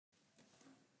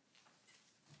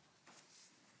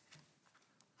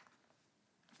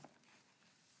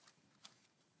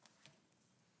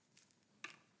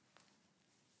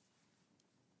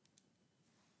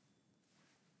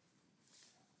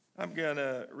I'm going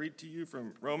to read to you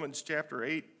from Romans chapter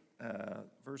 8,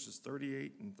 verses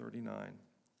 38 and 39.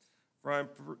 For I am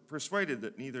persuaded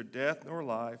that neither death nor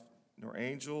life, nor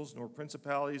angels, nor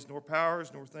principalities, nor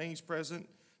powers, nor things present,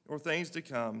 nor things to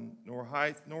come, nor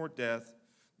height, nor depth,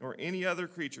 nor any other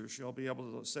creature shall be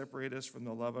able to separate us from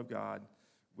the love of God,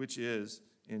 which is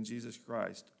in Jesus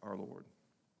Christ our Lord.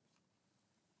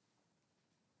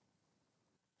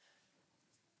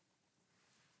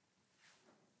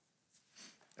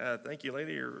 Thank you,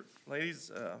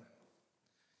 ladies.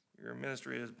 Your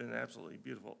ministry has been absolutely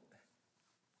beautiful.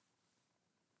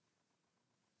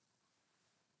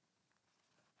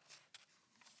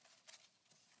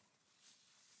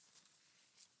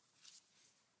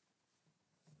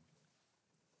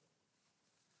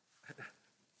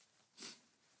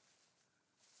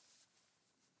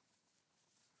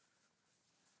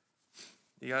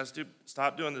 You guys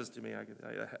stop doing this to me. I can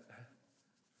tell you that.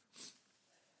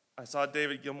 I saw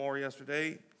David Gilmore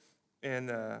yesterday, and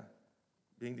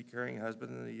being the caring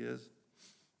husband that he is,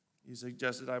 he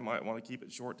suggested I might want to keep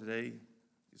it short today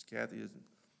because Kathy has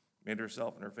made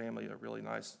herself and her family a really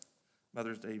nice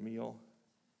Mother's Day meal.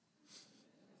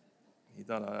 He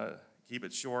thought I'd keep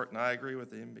it short, and I agree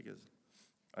with him because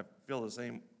I feel the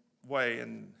same way,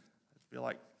 and I feel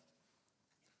like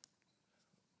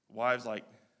wives like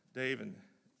Dave and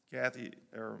Kathy,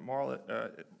 or Marla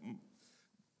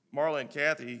and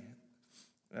Kathy,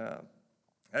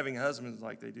 having husbands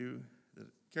like they do that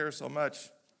care so much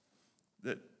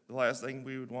that the last thing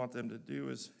we would want them to do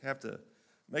is have to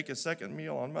make a second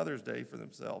meal on Mother's Day for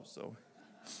themselves. So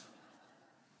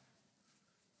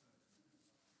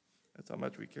that's how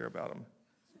much we care about them.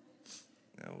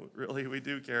 Really, we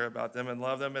do care about them and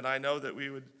love them, and I know that we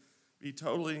would be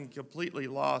totally and completely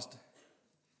lost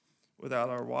without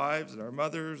our wives and our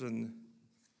mothers and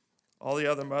all the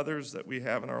other mothers that we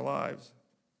have in our lives.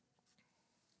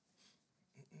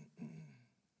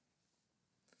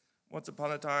 Once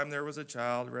upon a time, there was a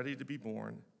child ready to be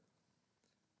born.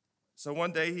 So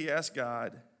one day he asked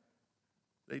God,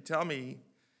 "They tell me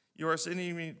you are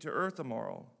sending me to earth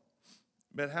tomorrow,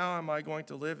 but how am I going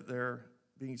to live there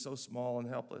being so small and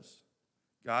helpless?"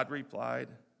 God replied,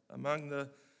 "Among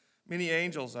the many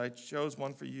angels, I chose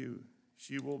one for you.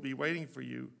 She will be waiting for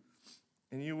you,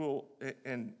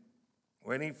 and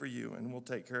waiting for you, and will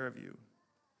take care of you.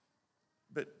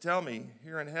 But tell me,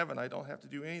 here in heaven, I don't have to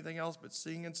do anything else but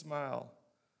sing and smile.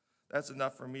 That's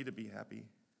enough for me to be happy.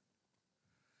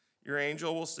 Your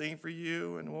angel will sing for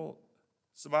you and will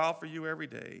smile for you every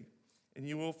day, and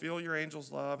you will feel your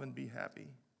angel's love and be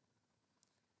happy.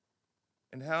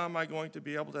 And how am I going to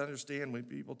be able to understand when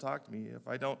people talk to me if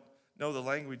I don't know the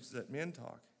language that men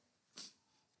talk?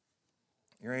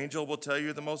 Your angel will tell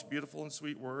you the most beautiful and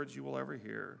sweet words you will ever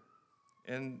hear.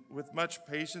 And with much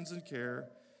patience and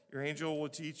care, your angel will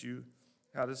teach you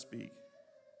how to speak.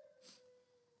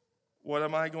 What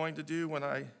am I going to do when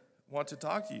I want to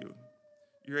talk to you?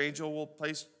 Your angel will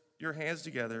place your hands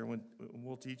together and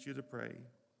will teach you to pray.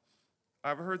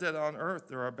 I've heard that on earth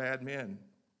there are bad men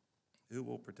who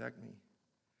will protect me.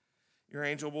 Your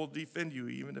angel will defend you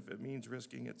even if it means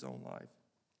risking its own life.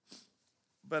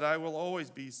 But I will always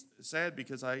be sad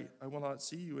because I will not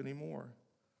see you anymore.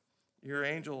 Your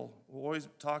angel will always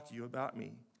talk to you about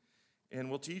me and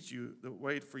will teach you the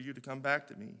way for you to come back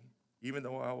to me, even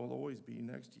though I will always be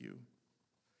next to you."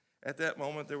 At that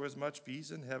moment, there was much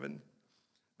peace in heaven,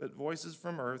 but voices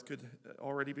from earth could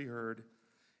already be heard.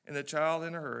 And the child,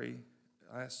 in a hurry,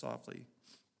 asked softly,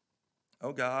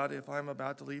 "Oh God, if I'm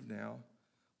about to leave now,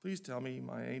 please tell me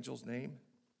my angel's name."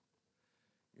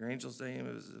 Your angel's name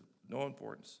is of no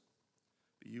importance,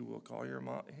 but you will call your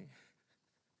mommy.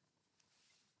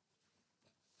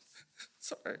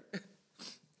 Sorry.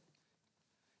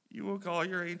 You will call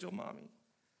your angel mommy.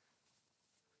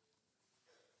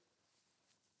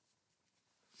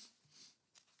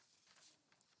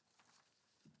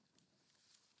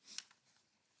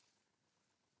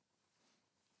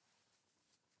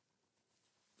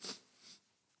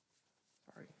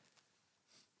 Sorry.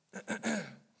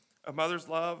 A mother's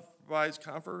love provides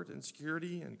comfort and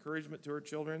security and encouragement to her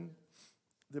children.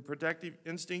 The protective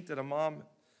instinct that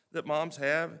moms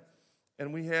have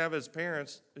and we have as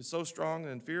parents is so strong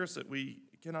and fierce that we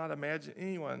cannot imagine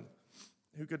anyone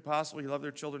who could possibly love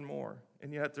their children more,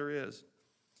 and yet there is.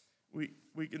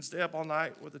 We can stay up all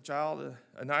night with a child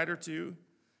a night or two,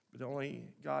 but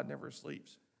only God never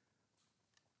sleeps.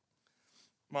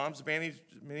 Moms manage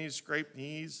many scraped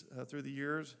knees through the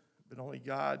years, but only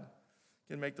God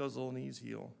can make those little knees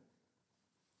heal.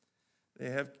 They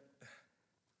have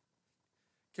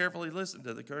carefully listened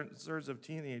to the concerns of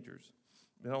teenagers,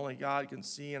 but only God can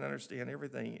see and understand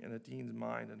everything in a teen's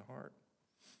mind and heart.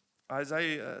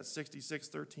 Isaiah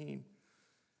 66:13,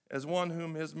 as one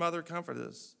whom his mother comforted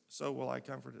us, so will I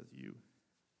comfort you.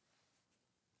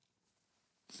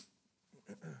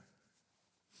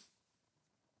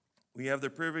 We have the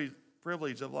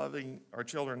privilege of loving our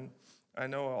children, I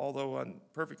know, although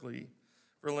imperfectly,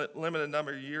 for a limited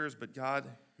number of years, but God,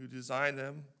 who designed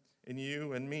them, and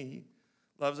you and me,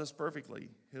 loves us perfectly.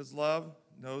 His love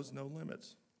knows no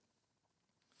limits.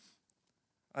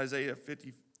 Isaiah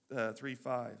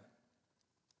 53:5.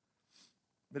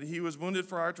 But he was wounded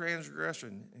for our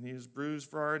transgression, and he was bruised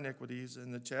for our iniquities,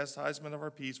 and the chastisement of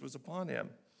our peace was upon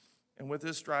him. And with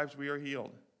his stripes we are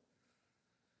healed.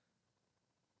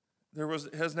 There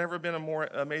has never been a more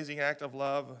amazing act of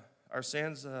love. Our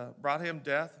sins brought him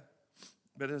death,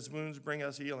 but his wounds bring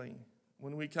us healing.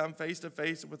 When we come face to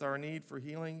face with our need for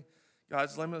healing,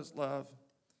 God's limitless love,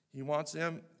 we want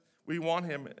him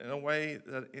in a way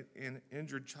that an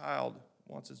injured child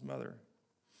wants his mother.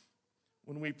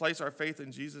 When we place our faith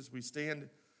in Jesus, we stand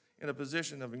in a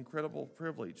position of incredible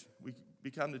privilege. We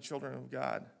become the children of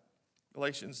God.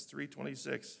 Galatians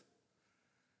 3:26.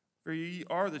 For ye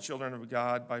are the children of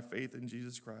God by faith in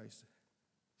Jesus Christ.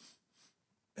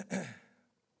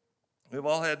 We've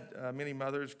all had many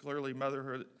mothers. Clearly,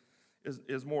 motherhood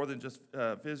is more than just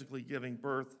physically giving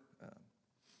birth.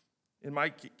 In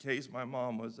my case, my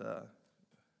mom was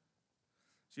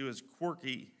she was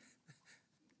quirky.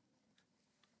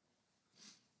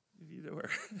 If you know her.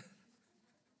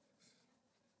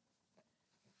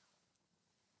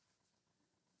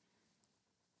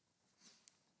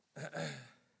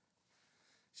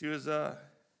 She was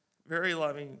very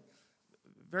loving,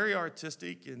 very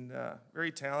artistic, and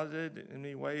very talented in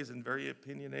many ways, and very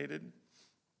opinionated.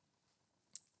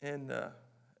 And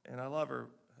I love her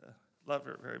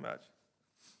very much.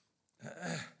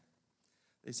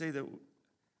 They say that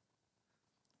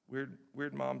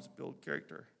weird moms build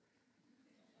character.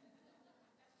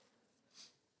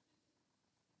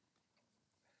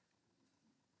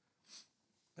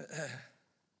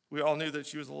 We all knew that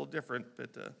she was a little different,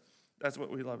 but that's what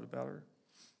we loved about her.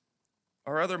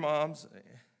 Our other moms,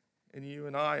 and you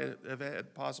and I have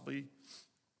had possibly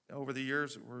over the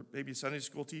years, were maybe Sunday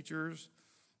school teachers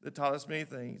that taught us many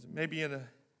things. Maybe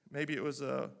it was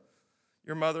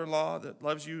your mother-in-law that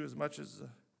loves you as much as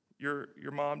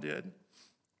your mom did,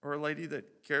 or a lady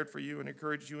that cared for you and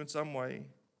encouraged you in some way.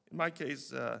 In my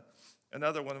case,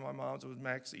 another one of my moms was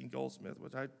Maxine Goldsmith,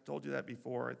 which I told you that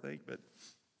before, I think, but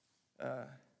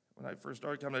when I first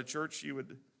started coming to church, she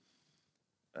would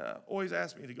always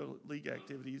ask me to go to league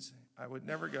activities. I would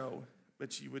never go,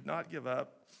 but she would not give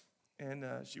up, and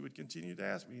she would continue to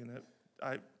ask me, and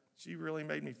she really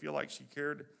made me feel like she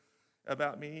cared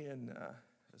about me and a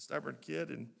stubborn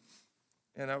kid,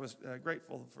 and I was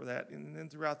grateful for that. And then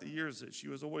throughout the years, that she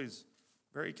was always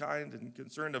very kind and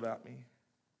concerned about me,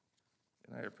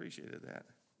 and I appreciated that.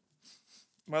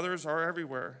 Mothers are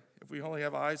everywhere if we only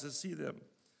have eyes to see them.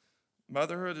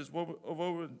 Motherhood is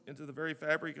woven into the very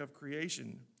fabric of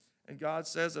creation, and God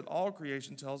says that all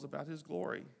creation tells about his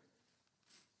glory.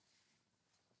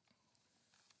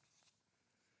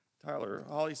 Tyler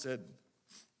Holly said,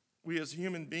 we as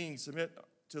human beings submit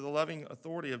to the loving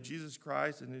authority of Jesus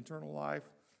Christ, and eternal life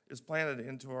is planted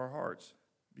into our hearts.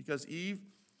 Because Eve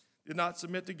did not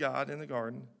submit to God in the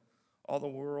garden, all the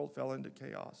world fell into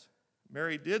chaos.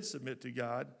 Mary did submit to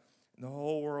God, and the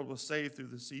whole world was saved through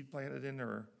the seed planted in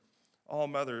her. All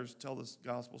mothers tell this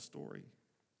gospel story.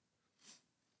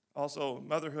 Also,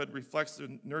 motherhood reflects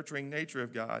the nurturing nature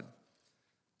of God.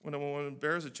 When a woman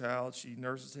bears a child, she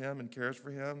nurses him and cares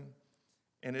for him,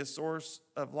 and his source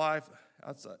of life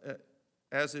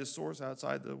as his source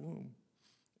outside the womb,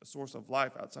 a source of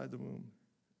life outside the womb.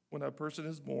 When a person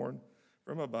is born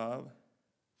from above,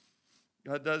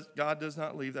 God does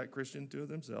not leave that Christian to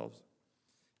themselves.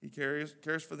 He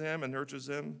cares for them and nurtures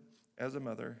them as a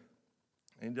mother,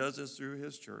 and he does this through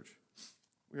his church.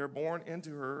 We are born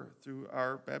into her through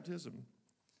our baptism.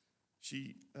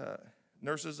 She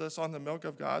nurses us on the milk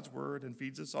of God's word and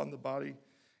feeds us on the body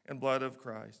and blood of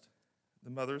Christ.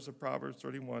 The mothers of Proverbs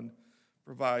 31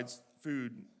 provides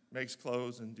food, makes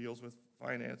clothes, and deals with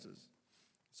finances.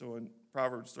 So in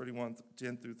Proverbs 31,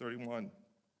 10 through 31,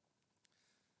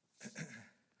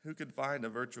 who could find a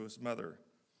virtuous mother?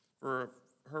 For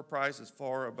her price is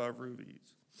far above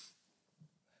rubies.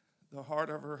 The heart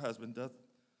of her husband doth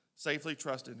safely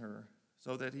trust in her,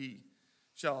 so that he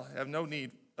shall have no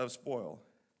need of spoil.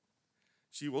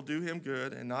 She will do him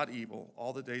good and not evil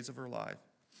all the days of her life.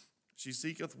 She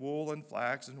seeketh wool and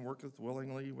flax and worketh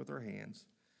willingly with her hands.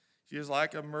 She is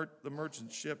like the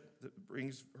merchant ship that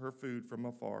brings her food from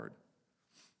afar.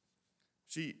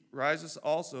 She rises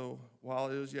also while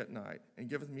it is yet night, and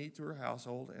giveth meat to her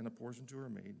household, and a portion to her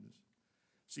maidens.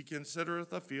 She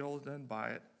considereth a field, and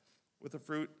buyeth. With the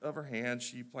fruit of her hand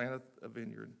she planteth a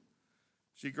vineyard.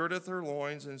 She girdeth her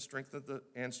loins, and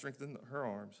strengtheneth her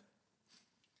arms.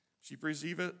 She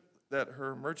perceiveth that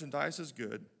her merchandise is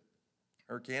good.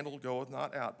 Her candle goeth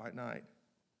not out by night.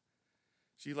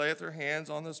 She layeth her hands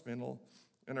on the spindle,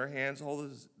 and her hands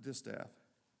hold the distaff.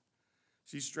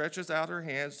 She stretches out her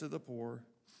hands to the poor.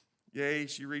 Yea,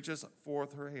 she reaches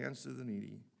forth her hands to the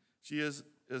needy. She is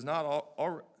not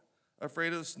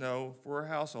afraid of the snow for her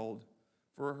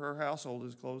household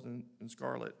is clothed in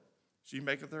scarlet. She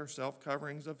maketh herself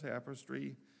coverings of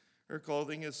tapestry. Her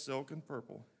clothing is silk and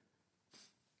purple.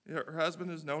 Her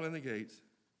husband is known in the gates,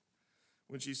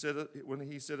 when he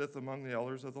sitteth among the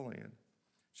elders of the land.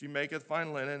 She maketh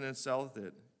fine linen and selleth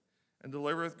it, and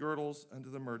delivereth girdles unto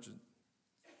the merchant.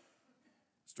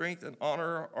 Strength and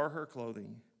honor are her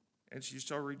clothing, and she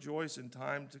shall rejoice in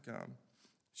time to come.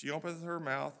 She openeth her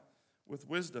mouth with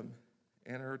wisdom,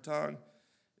 and her tongue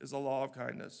is the law of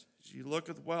kindness. She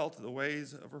looketh well to the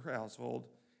ways of her household,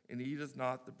 and eateth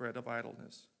not the bread of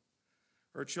idleness.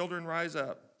 Her children rise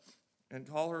up and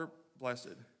call her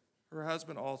blessed, her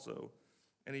husband also,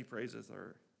 and he praiseth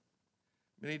her.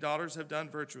 Many daughters have done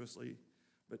virtuously,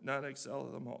 but none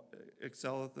excelleth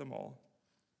them all.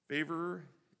 Favor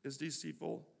is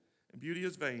deceitful, and beauty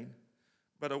is vain,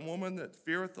 but a woman that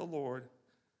feareth the Lord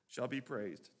shall be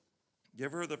praised.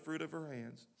 Give her the fruit of her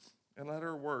hands, and let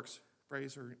her works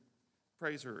praise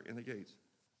her in the gates.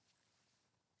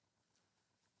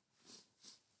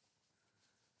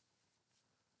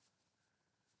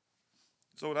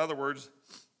 So in other words,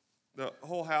 the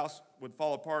whole house would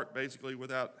fall apart basically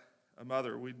without a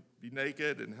mother. We'd be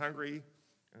naked and hungry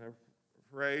and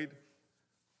afraid.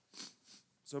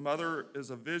 So mother is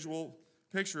a visual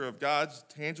picture of God's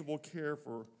tangible care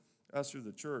for us through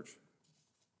the church.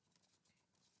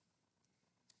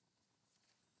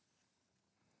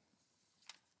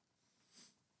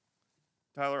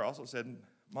 Tyler also said,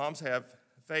 moms have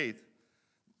faith,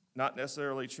 not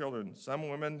necessarily children. Some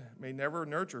women may never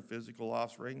nurture physical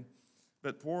offspring,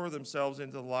 but pour themselves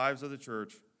into the lives of the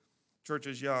church. Church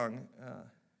is young.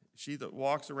 She that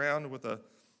walks around with a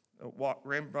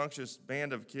rambunctious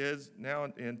band of kids now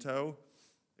in tow,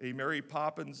 a Mary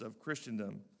Poppins of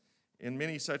Christendom. In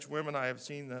many such women I have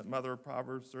seen the mother of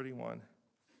Proverbs 31,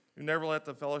 who never let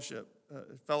the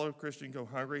fellow Christian go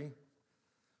hungry,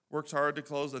 works hard to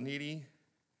clothe the needy,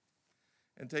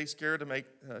 and takes care to make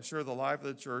sure the life of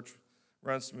the church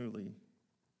runs smoothly.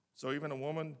 So even a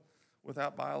woman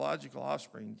without biological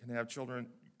offspring can have children,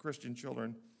 Christian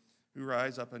children, who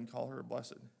rise up and call her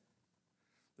blessed.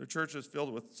 The church is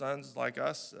filled with sons like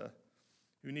us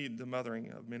who need the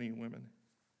mothering of many women.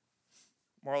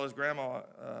 Marla's grandma,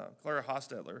 Clara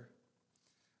Hostetler,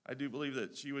 I do believe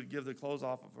that she would give the clothes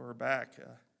off of her back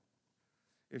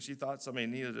if she thought somebody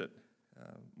needed it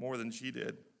more than she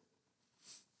did.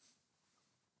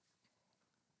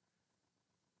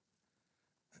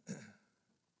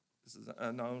 This is an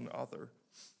unknown author.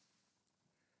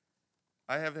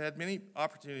 I have had many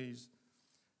opportunities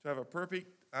to have a perfect,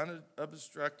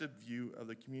 unobstructed view of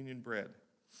the communion bread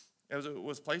as it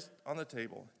was placed on the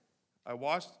table. I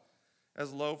watched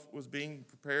as the loaf was being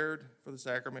prepared for the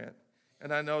sacrament,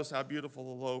 and I noticed how beautiful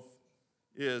the loaf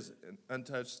is in an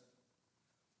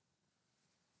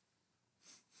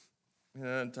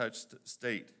untouched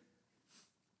state.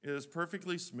 It is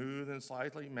perfectly smooth and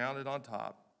slightly mounted on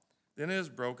top. Then it is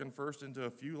broken first into a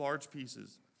few large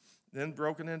pieces, then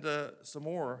broken into some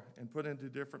more and put into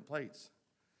different plates.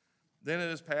 Then it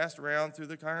is passed around through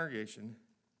the congregation.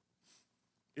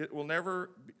 It will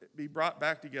never be brought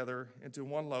back together into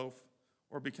one loaf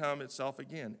or become itself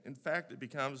again. In fact, it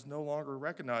becomes no longer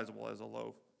recognizable as a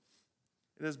loaf.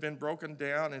 It has been broken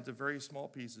down into very small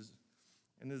pieces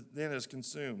and then is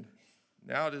consumed.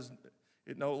 Now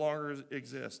it no longer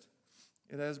exists.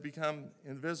 It has become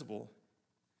invisible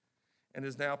and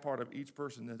is now part of each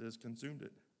person that has consumed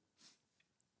it.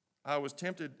 I was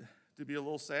tempted to be a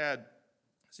little sad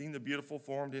seeing the beautiful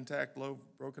formed intact loaf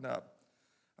broken up.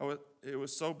 It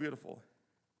was so beautiful.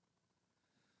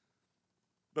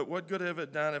 But what good have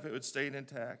it done if it had stayed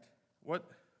intact? What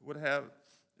would have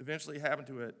eventually happened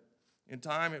to it? In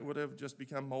time, it would have just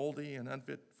become moldy and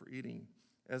unfit for eating,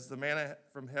 as the manna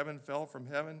from heaven fell from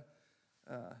heaven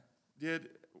did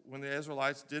when the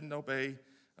Israelites didn't obey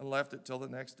and left it till the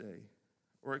next day.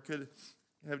 Or it could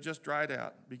have just dried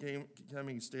out,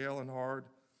 becoming stale and hard,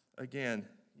 again,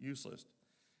 useless.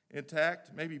 Intact,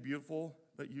 maybe beautiful,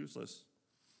 but useless.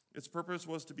 Its purpose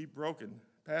was to be broken,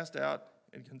 passed out,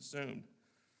 and consumed.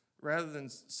 Rather than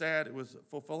sad, it was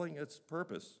fulfilling its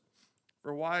purpose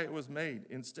for why it was made.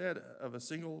 Instead of a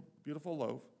single beautiful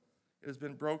loaf, it has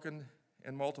been broken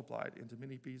and multiplied into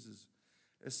many pieces.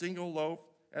 A single loaf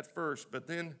at first, but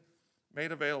then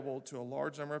made available to a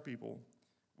large number of people.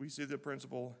 We see the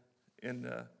principle in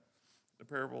the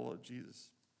parable of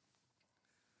Jesus.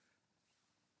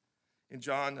 In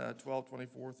John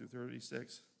 12:24 through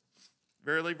 36,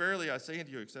 verily, verily, I say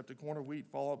unto you, except a corn of wheat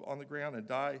fall on the ground and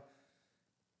die,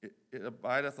 it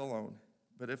abideth alone.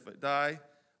 But if it die,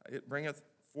 it bringeth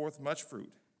forth much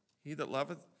fruit. He that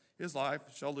loveth his life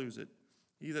shall lose it.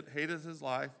 He that hateth his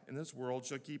life in this world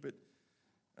shall keep it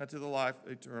unto the life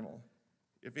eternal.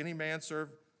 If any man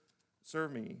serve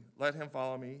me, let him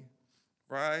follow me.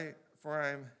 For I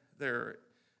am there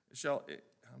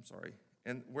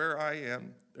and where I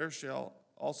am, there shall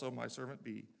also my servant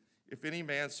be. If any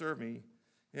man serve me,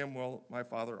 him will my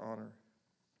Father honor.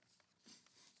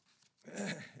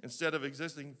 Instead of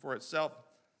existing for itself,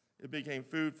 it became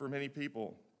food for many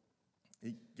people.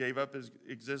 He gave up his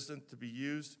existence to be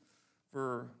used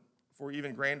for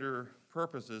even grander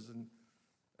purposes and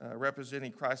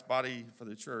representing Christ's body for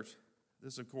the church.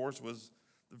 This, of course, was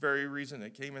the very reason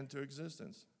it came into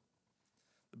existence.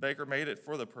 The baker made it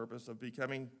for the purpose of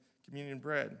becoming communion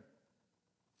bread.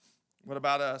 What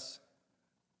about us?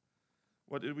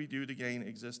 What did we do to gain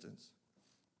existence?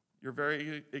 Your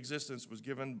very existence was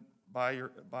given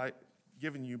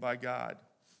you by God.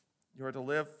 You are to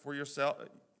live for yourself.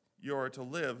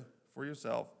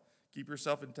 Keep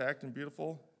yourself intact and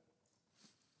beautiful.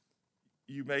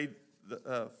 You made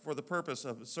for the purpose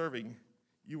of serving.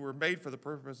 You were made for the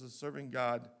purpose of serving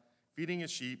God, feeding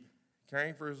his sheep,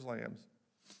 caring for his lambs.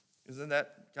 Isn't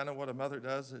that kind of what a mother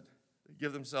does? They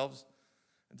give themselves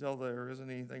until there isn't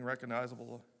anything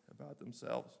recognizable about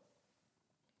themselves.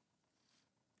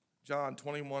 John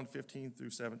 21:15 through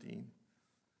 17.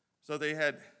 So they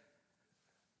had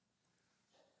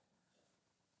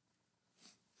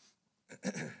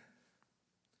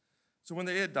So when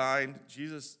they had dined,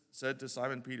 Jesus said to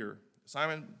Simon Peter,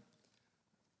 Simon,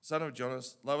 son of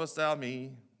Jonas, lovest thou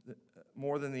me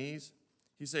more than these?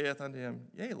 He saith unto him,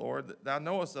 Yea, Lord, thou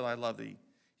knowest that I love thee.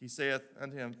 He saith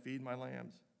unto him, Feed my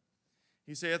lambs.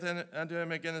 He saith unto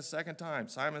him again a second time,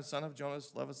 Simon, son of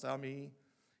Jonas, lovest thou me?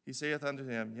 He saith unto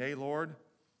him, Yea, Lord,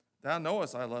 thou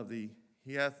knowest I love thee.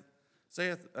 He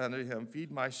saith unto him, Feed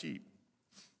my sheep.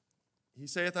 He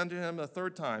saith unto him a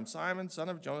third time, Simon, son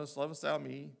of Jonas, lovest thou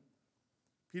me?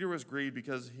 Peter was grieved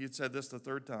because he had said this the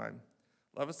third time,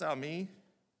 Lovest thou me?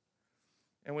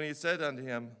 And when he said unto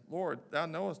him, Lord, thou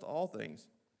knowest all things.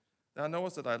 Thou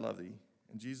knowest that I love thee.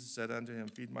 And Jesus said unto him,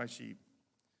 Feed my sheep.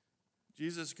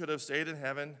 Jesus could have stayed in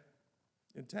heaven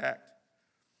intact.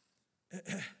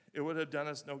 It would have done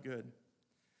us no good.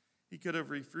 He could have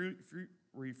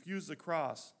refused the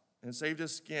cross and saved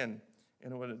his skin,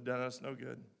 and it would have done us no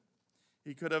good.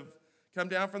 He could have come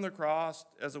down from the cross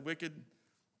as a wicked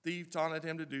thief taunted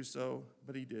him to do so,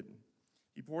 but he didn't.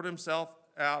 He poured himself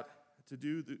out to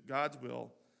do God's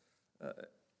will,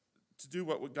 to do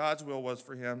what God's will was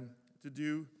for him to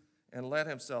do, and let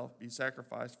himself be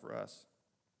sacrificed for us.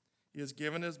 He has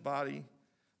given his body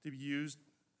to be used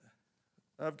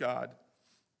of God,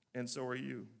 and so are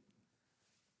you.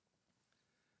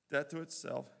 Death to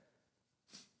itself.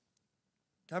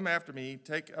 Come after me,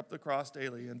 take up the cross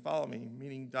daily, and follow me,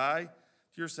 meaning die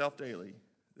to yourself daily.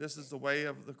 This is the way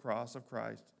of the cross of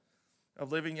Christ,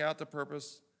 of living out the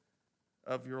purpose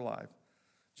of your life.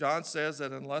 John says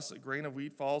that unless a grain of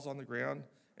wheat falls on the ground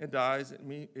and dies,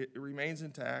 it remains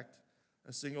intact,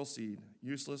 a single seed,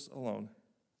 useless alone.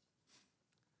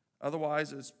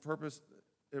 Otherwise, it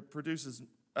produces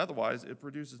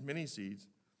many seeds.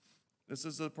 This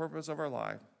is the purpose of our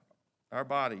life. Our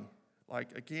body, like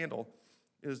a candle,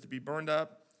 is to be burned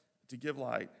up to give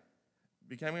light.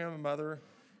 Becoming a mother,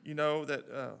 you know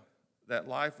that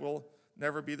life will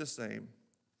never be the same.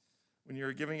 When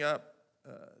you're giving up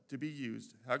to be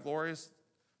used, how glorious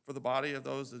for the body of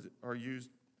those that are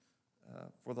used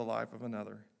for the life of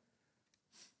another.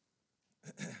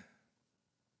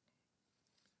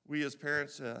 We as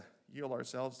parents yield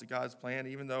ourselves to God's plan,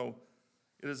 even though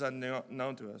it is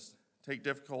unknown to us. Take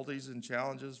difficulties and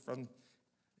challenges from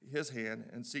his hand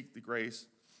and seek the grace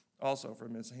also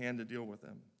from his hand to deal with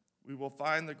them. We will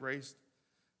find that grace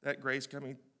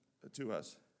coming to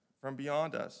us from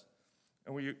beyond us,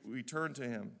 and we turn to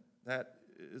him. That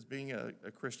is being a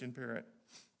Christian parent.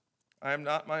 I am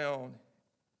not my own.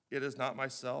 It is not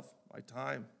myself, my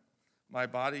time, my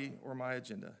body, or my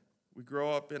agenda. We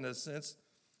grow up in a sense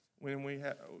when we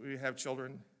have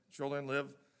children. Children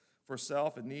live for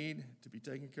self and need to be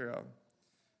taken care of.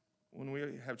 When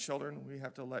we have children, we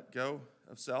have to let go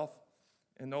of self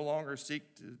and no longer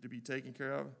seek to be taken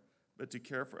care of, but to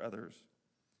care for others.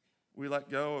 We let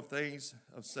go of things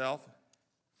of self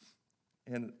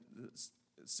and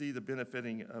see the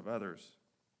benefiting of others.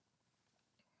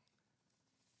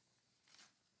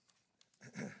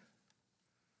 It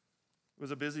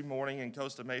was a busy morning in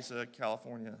Costa Mesa,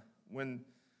 California, when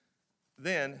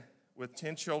then, with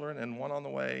 10 children and one on the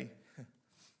way,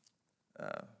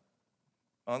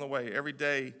 every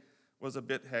day was a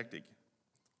bit hectic.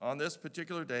 On this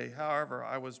particular day, however,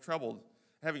 I was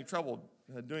having trouble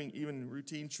doing even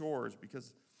routine chores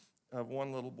because of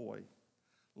one little boy.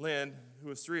 Lynn, who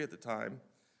was 3 at the time,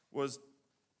 was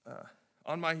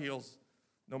on my heels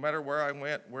no matter where I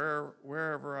went,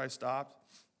 wherever I stopped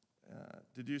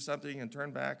to do something and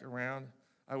turn back around.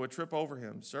 I would trip over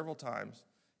him several times.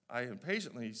 I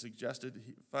impatiently suggested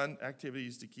fun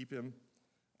activities to keep him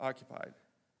occupied.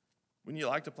 Wouldn't you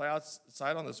like to play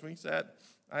outside on the swing set?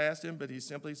 I asked him, but he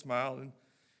simply smiled, an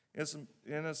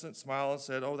innocent smile, and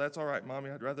said, "Oh, that's all right, Mommy,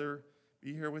 I'd rather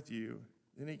be here with you."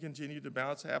 Then he continued to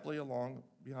bounce happily along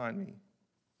behind me.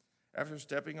 After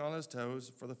stepping on his toes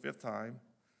for the 5th time,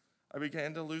 I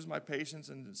began to lose my patience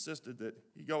and insisted that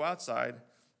he go outside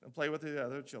and play with the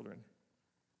other children.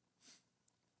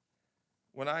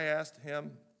 When I asked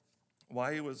him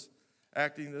why he was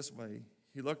acting this way,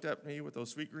 he looked at me with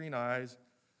those sweet green eyes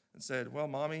and said, "Well,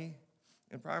 Mommy,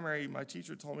 in primary, my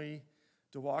teacher told me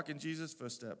to walk in Jesus'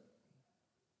 footsteps,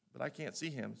 but I can't see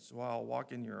him, so I'll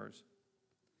walk in yours."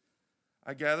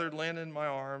 I gathered Lynn in my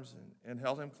arms and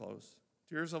held him close.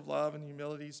 Tears of love and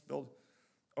humility spilled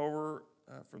over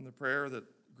from the prayer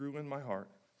that grew in my heart,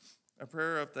 a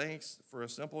prayer of thanks for a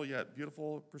simple yet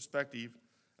beautiful perspective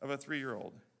of a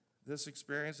 3-year-old. This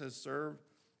experience has served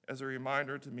as a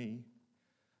reminder to me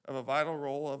of a vital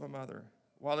role of a mother.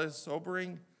 While it is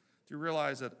sobering to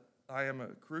realize that I am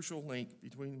a crucial link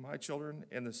between my children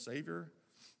and the Savior,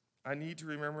 I need to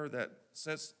remember that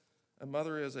since a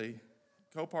mother is a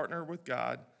co-partner with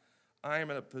God, I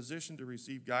am in a position to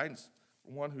receive guidance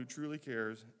from one who truly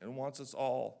cares and wants us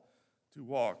all to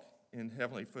walk in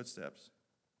heavenly footsteps.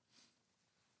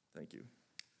 Thank you.